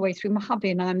 all the way through, my hubby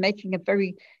and I are making a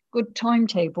very good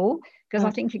timetable, because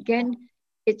I think, again,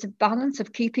 it's a balance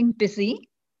of keeping busy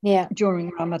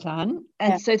during Ramadan,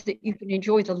 and so that you can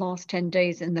enjoy the last 10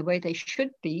 days in the way they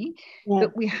should be.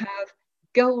 But we have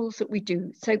goals that we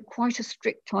do. So quite a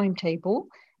strict timetable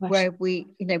where we're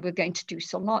going to do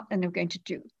Salat, and we're going to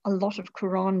do a lot of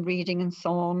Quran reading and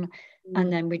so on.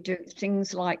 And then we do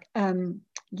things like,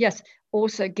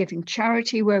 also giving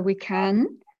charity where we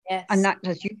can. Yes. And that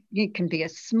does, you can be a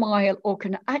smile, or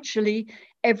can actually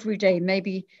every day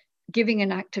maybe giving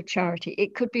an act of charity.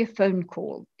 It could be a phone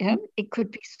call, it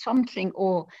could be something,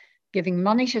 or giving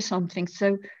money to something.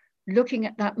 So looking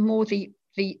at that more, the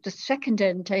second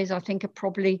 10 days, I think, are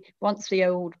probably, once the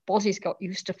old body's got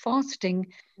used to fasting,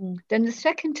 then the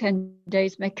second 10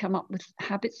 days may come up with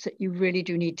habits that you really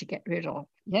do need to get rid of.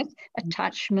 Yes,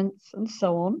 attachments and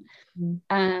so on.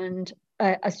 And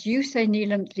as you say,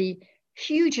 Neelam, the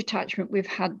huge attachment we've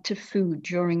had to food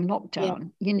during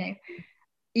lockdown.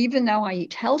 Even though I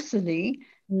eat healthily,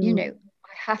 I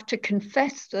have to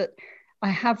confess that I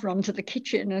have run to the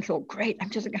kitchen and thought, great, I'm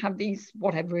just going to have these,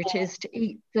 whatever it is, to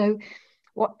eat. So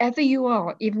whatever you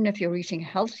are, even if you're eating a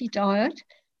healthy diet,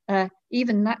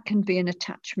 even that can be an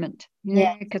attachment.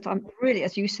 Because I'm really,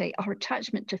 as you say, our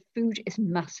attachment to food is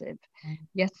massive.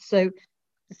 Yes. So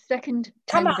the second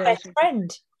become our best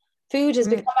friend. Food has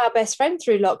become our best friend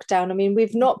through lockdown. I mean,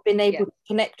 we've not been able to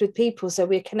connect with people, so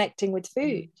we're connecting with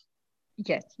food.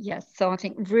 Yes. So I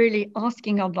think really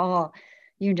asking Allah,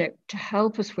 to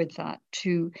help us with that,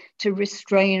 to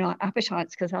restrain our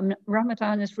appetites, because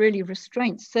Ramadan is really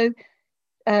restraint. So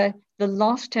the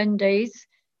last 10 days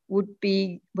would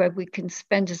be where we can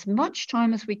spend as much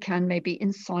time as we can, maybe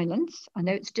in silence. I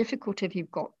know it's difficult if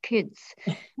you've got kids,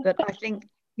 but I think,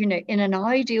 in an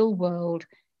ideal world,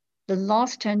 the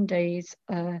last 10 days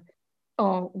are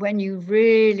when you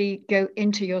really go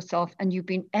into yourself and you've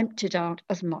been emptied out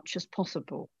as much as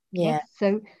possible. Yes.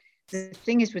 So the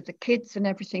thing is, with the kids and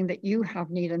everything that you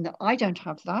have, Neil, and that I don't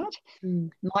have that,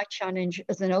 my challenge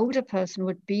as an older person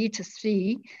would be to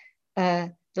see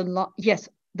the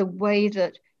way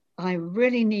that I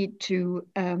really need to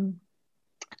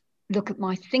look at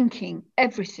my thinking,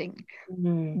 everything,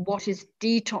 what is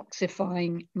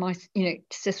detoxifying my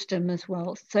system as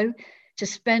well. So to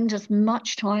spend as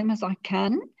much time as I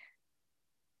can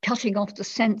cutting off the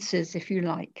senses, if you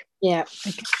like.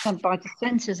 And by the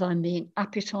senses I mean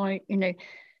appetite,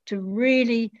 to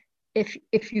really,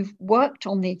 if you've worked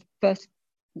on the first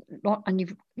lot and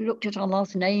you've looked at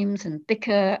Allah's names and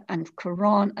dhikr and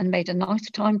Quran and made a nice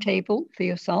timetable for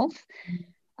yourself,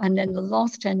 and then the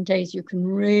last 10 days you can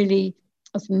really,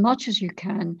 as much as you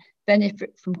can,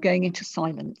 benefit from going into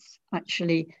silence,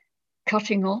 actually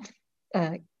cutting off,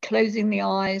 closing the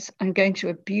eyes and going to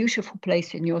a beautiful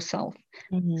place in yourself,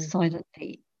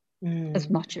 silently, as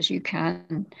much as you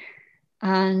can.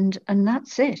 And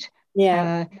that's it.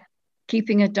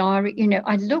 Keeping a diary,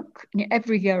 I look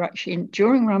every year, actually,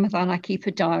 during Ramadan, I keep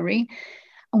a diary.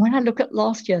 And when I look at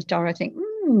last year's diary, I think,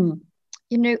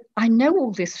 I know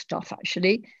all this stuff,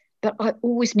 actually, but I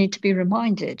always need to be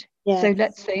reminded. So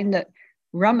let's say that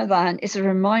Ramadan is a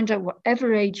reminder,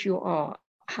 whatever age you are,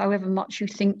 however much you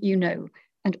think you know,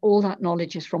 and all that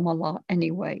knowledge is from Allah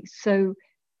anyway. So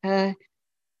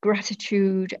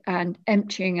gratitude and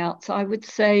emptying out. So I would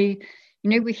say,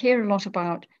 we hear a lot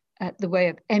about the way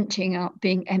of emptying out,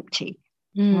 being empty.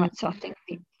 Right? So I think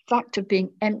the fact of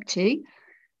being empty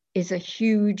is a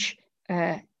huge,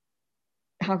 how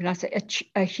can I say,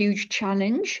 a huge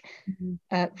challenge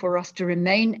for us to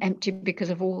remain empty because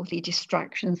of all the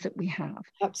distractions that we have.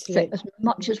 Absolutely. So as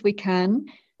much as we can,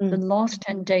 the last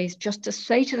 10 days, just to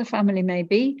say to the family,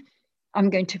 maybe, I'm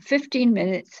going to 15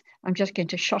 minutes, I'm just going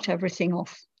to shut everything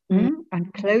off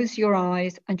and close your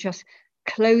eyes and just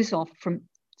close off from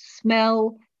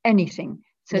smell, anything,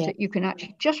 so that you can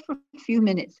actually, just for a few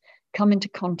minutes, come into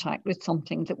contact with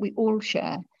something that we all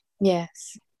share.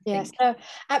 Yes, no,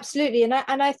 absolutely. And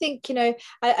I think, I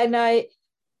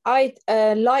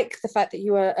like the fact that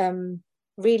you are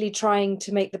really trying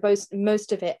to make the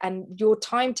most of it, and your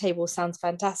timetable sounds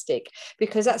fantastic,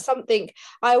 because that's something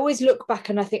I always look back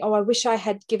and I think, I wish I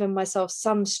had given myself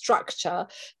some structure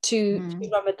to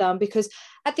Ramadan, because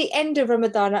at the end of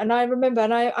Ramadan, and I remember,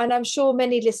 and I'm sure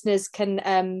many listeners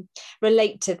can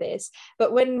relate to this,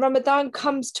 but when Ramadan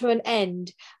comes to an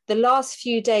end, the last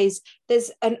few days,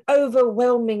 there's an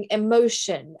overwhelming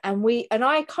emotion, and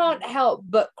I can't help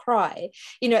but cry.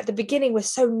 You know, at the beginning we're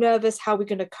so nervous, how we're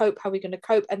going to cope,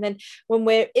 and then when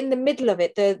we're in the middle of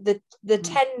it, the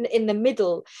 10 in the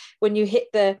middle, when you hit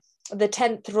the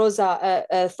 10th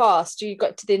Rosa fast, you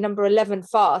got to the number 11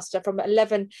 fast, from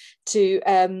 11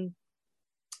 to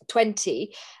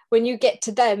 20. When you get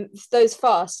to those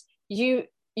fasts, you're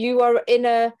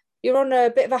on a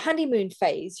bit of a honeymoon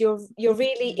phase. You're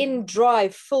really in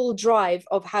full drive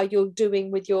of how you're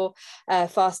doing with your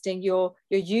fasting. You're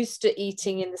used to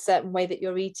eating in the certain way that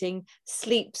you're eating.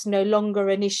 Sleep's no longer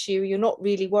an issue. You're not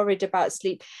really worried about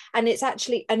sleep, and it's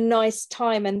actually a nice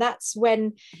time. And that's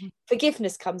when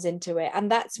forgiveness comes into it, and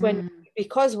that's when,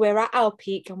 because we're at our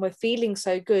peak and we're feeling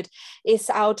so good, it's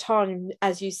our time,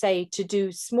 as you say, to do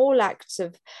small acts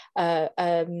of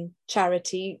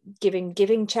charity,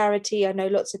 giving charity. I know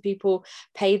lots of people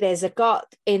pay their zakat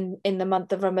in the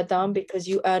month of Ramadan because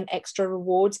you earn extra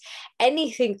rewards.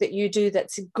 Anything that you do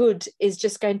that's good is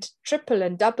just going to triple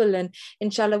and double, and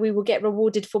inshallah we will get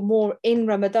rewarded for more in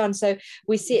Ramadan. So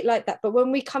we see it like that. But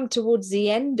when we come towards the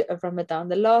end of Ramadan,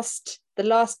 the last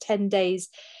 10 days,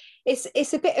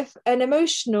 it's a bit of an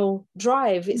emotional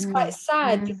drive. It's quite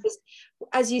sad because,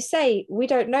 as you say, we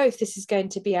don't know if this is going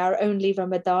to be our only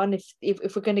Ramadan,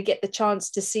 if we're going to get the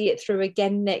chance to see it through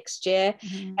again next year.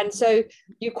 And so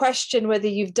you question whether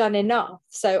you've done enough.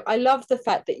 So I love the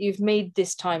fact that you've made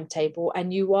this timetable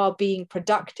and you are being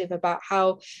productive about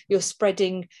how you're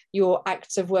spreading your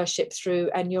acts of worship through,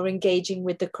 and you're engaging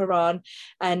with the Quran,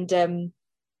 and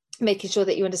making sure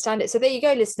that you understand it. So there you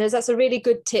go, listeners. That's a really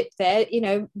good tip there. You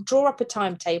know, draw up a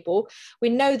timetable. We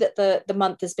know that the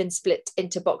month has been split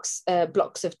into blocks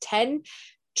of 10.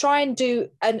 Try and do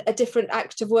a different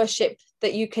act of worship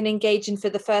that you can engage in for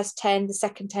the first 10, the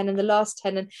second 10, and the last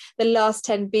 10, and the last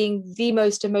 10 being the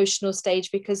most emotional stage,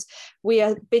 because we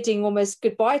are bidding almost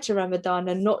goodbye to Ramadan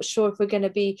and not sure if we're going to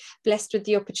be blessed with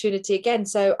the opportunity again.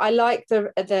 So I like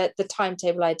the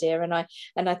timetable idea, and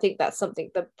I think that's something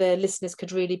that the listeners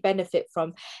could really benefit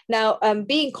from. Now,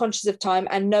 being conscious of time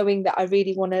and knowing that I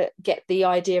really want to get the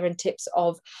idea and tips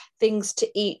of things to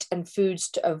eat and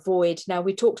foods to avoid. Now,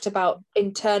 we talked about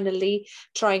internally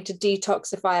trying to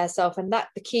detoxify ourselves, and that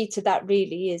the key to that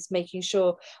really is making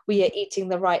sure we are eating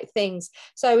the right things.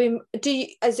 So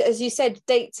as you said,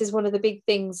 dates is one of the big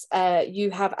things you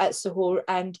have at suhoor,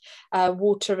 and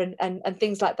water and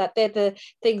things like that. They're the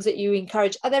things that you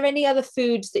encourage. Are there any other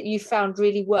foods that you found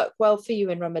really work well for you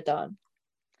in Ramadan?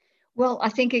 Well, I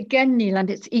think again, Neelam,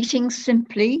 it's eating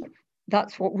simply.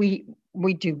 That's what we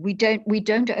do. We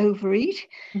don't overeat.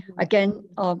 Again,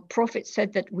 our Prophet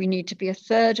said that we need to be a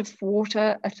third of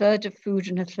water, a third of food,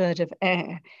 and a third of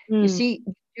air. You see,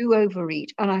 we do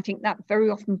overeat, and I think that very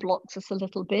often blocks us a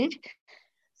little bit.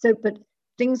 So, but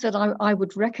things that I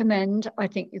would recommend, I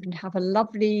think you can have a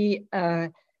lovely,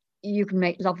 you can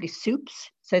make lovely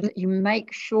soups, so that you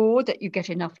make sure that you get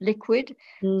enough liquid.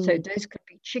 So those could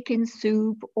be chicken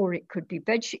soup, or it could be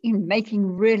making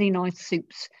really nice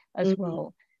soups as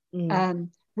well.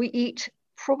 We eat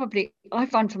probably, I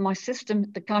find for my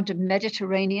system, the kind of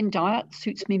Mediterranean diet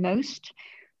suits me most,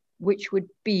 which would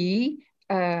be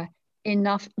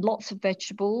lots of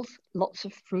vegetables, lots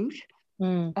of fruit,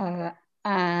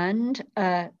 and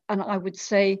I would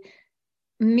say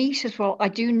meat as well. I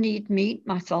do need meat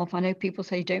myself. I know people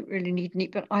say you don't really need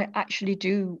meat, but I actually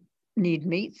do need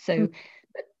meat. So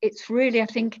it's really, I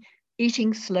think,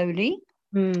 eating slowly,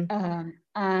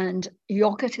 and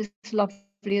yogurt is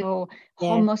lovely, or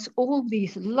hummus, all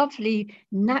these lovely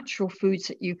natural foods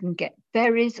that you can get.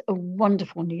 Berries are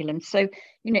wonderful, Neelam. So,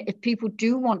 you know, if people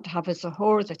do want to have a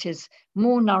suhoor that is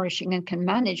more nourishing and can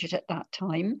manage it at that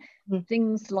time,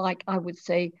 things like, I would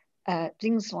say,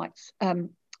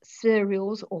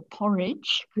 cereals or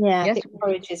porridge. Yes,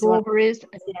 porridge is strawberries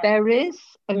and berries.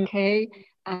 Okay,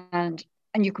 and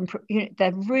you can,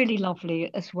 they're really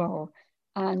lovely as well.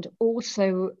 And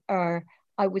also,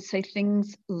 I would say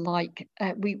things like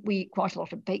we eat quite a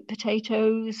lot of baked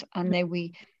potatoes, and then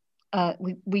I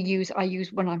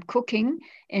use when I'm cooking,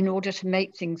 in order to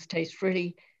make things taste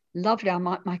really lovely, I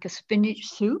might make a spinach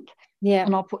soup,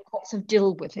 and I'll put lots of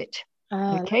dill with it.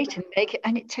 Okay, to make it,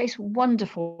 and it tastes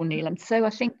wonderful, Neelam. So I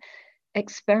think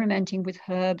experimenting with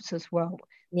herbs as well.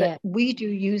 But we do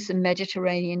use the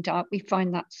Mediterranean diet. We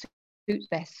find that suits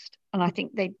best. And I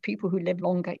think people who live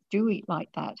longer do eat like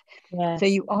that. So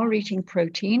you are eating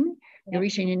protein, you're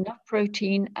eating enough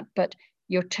protein, but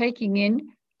you're taking in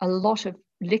a lot of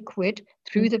liquid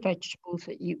through the vegetables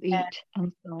that you eat.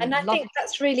 And I think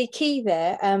that's really key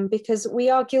there, because we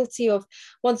are guilty of,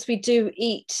 once we do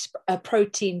eat a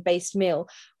protein-based meal,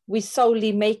 we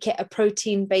solely make it a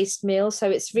protein-based meal. So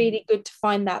it's really good to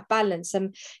find that balance.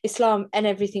 And Islam and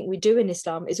everything we do in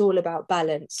Islam is all about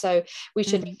balance. So we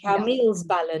should make our meals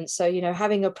balanced. So,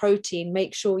 having a protein,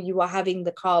 make sure you are having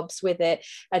the carbs with it,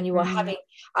 and you are having,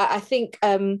 I think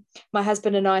my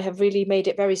husband and I have really made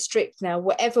it very strict now.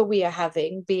 Whatever we are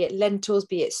having, be it lentils,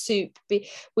 be it soup,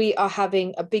 we are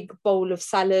having a big bowl of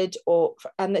salad,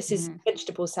 and this is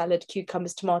vegetable salad,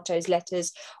 cucumbers, tomatoes,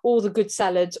 lettuce, all the good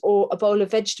salads, or a bowl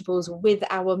of vegetables with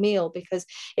our meal, because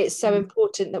it's so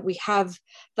important that we have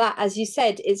that. As you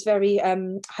said, it's very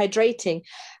hydrating.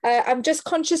 I'm just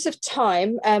conscious of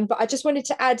time, but I just wanted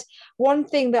to add one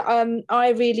thing that I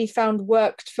really found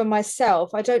worked for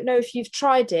myself. I don't know if you've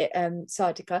tried it,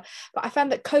 Sadika, but I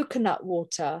found that coconut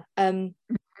water,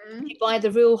 you buy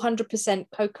the real 100%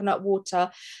 coconut water,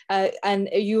 and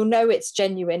you'll know it's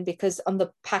genuine because on the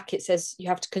pack it says you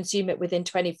have to consume it within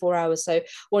 24 hours. So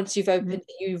once you've opened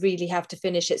it, you really have to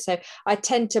finish it. So I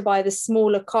tend to buy the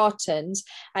smaller cartons,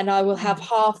 and I will have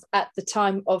half at the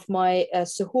time of my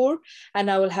suhoor,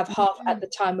 and I will have half at the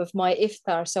time of my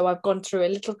iftar. So I've gone through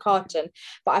a little carton,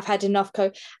 but I've had enough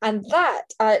and that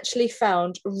I actually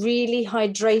found really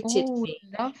hydrated me.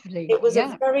 Lovely. It was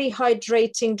a very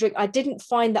hydrating drink. I didn't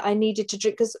find that I needed to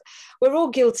drink, because we're all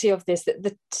guilty of this, that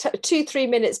the 2-3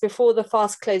 minutes before the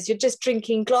fast close, you're just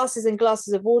drinking glasses and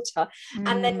glasses of water,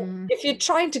 and then if you're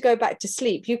trying to go back to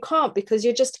sleep, you can't, because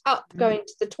you're just up going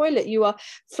to the toilet, you are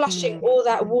flushing all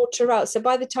that water out. So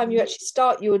by the time you actually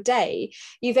start your day,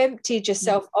 you've emptied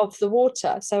yourself of the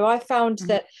water. So I found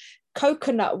that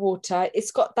coconut water,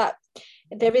 it's got that,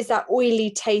 there is that oily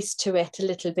taste to it a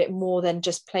little bit more than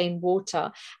just plain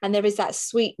water, and there is that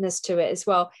sweetness to it as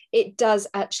well. It does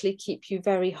actually keep you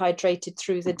very hydrated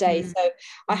through the day. So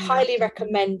I highly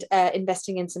recommend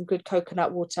investing in some good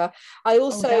coconut water. I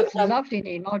also that's lovely,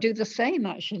 Neem. I'll do the same,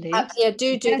 actually.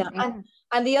 Do that.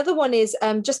 And the other one is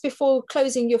just before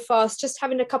closing your fast, just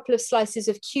having a couple of slices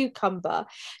of cucumber.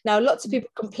 Now, lots of people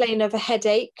complain of a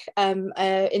headache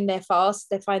in their fast.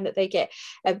 They find that they get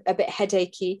a bit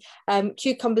headachy.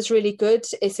 Cucumber's really good.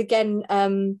 It's again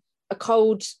a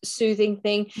cold soothing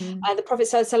thing. The Prophet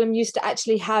ﷺ used to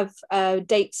actually have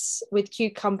dates with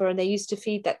cucumber, and they used to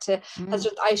feed that to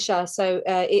Hazrat Aisha. So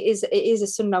it is a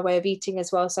sunnah way of eating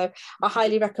as well. So I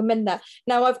highly recommend that.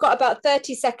 Now I've got about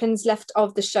 30 seconds left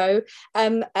of the show.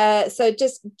 So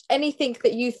just anything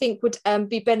that you think would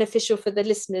be beneficial for the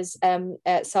listeners,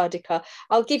 Sadika.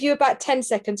 I'll give you about 10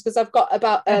 seconds because I've got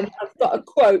a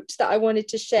quote that I wanted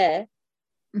to share.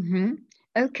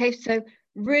 Okay, so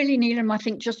really, Neelam, I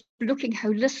think just looking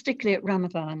holistically at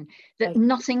Ramadan, that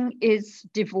nothing is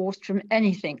divorced from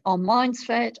anything. Our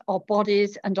mindset, our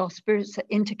bodies, and our spirits are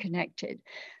interconnected.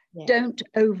 Don't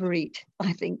overeat.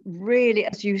 I think really,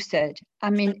 as you said,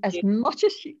 I mean, as much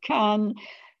as you can,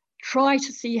 try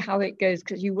to see how it goes,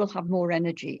 because you will have more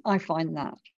energy. I find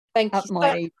that. Thank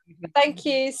you. Thank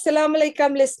you. Assalamu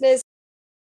alaikum, listeners.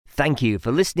 Thank you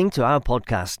for listening to our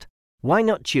podcast. Why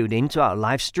not tune in to our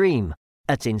live stream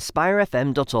at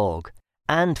inspirefm.org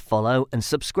and follow and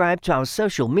subscribe to our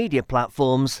social media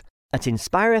platforms at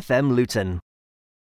Inspire FM Luton.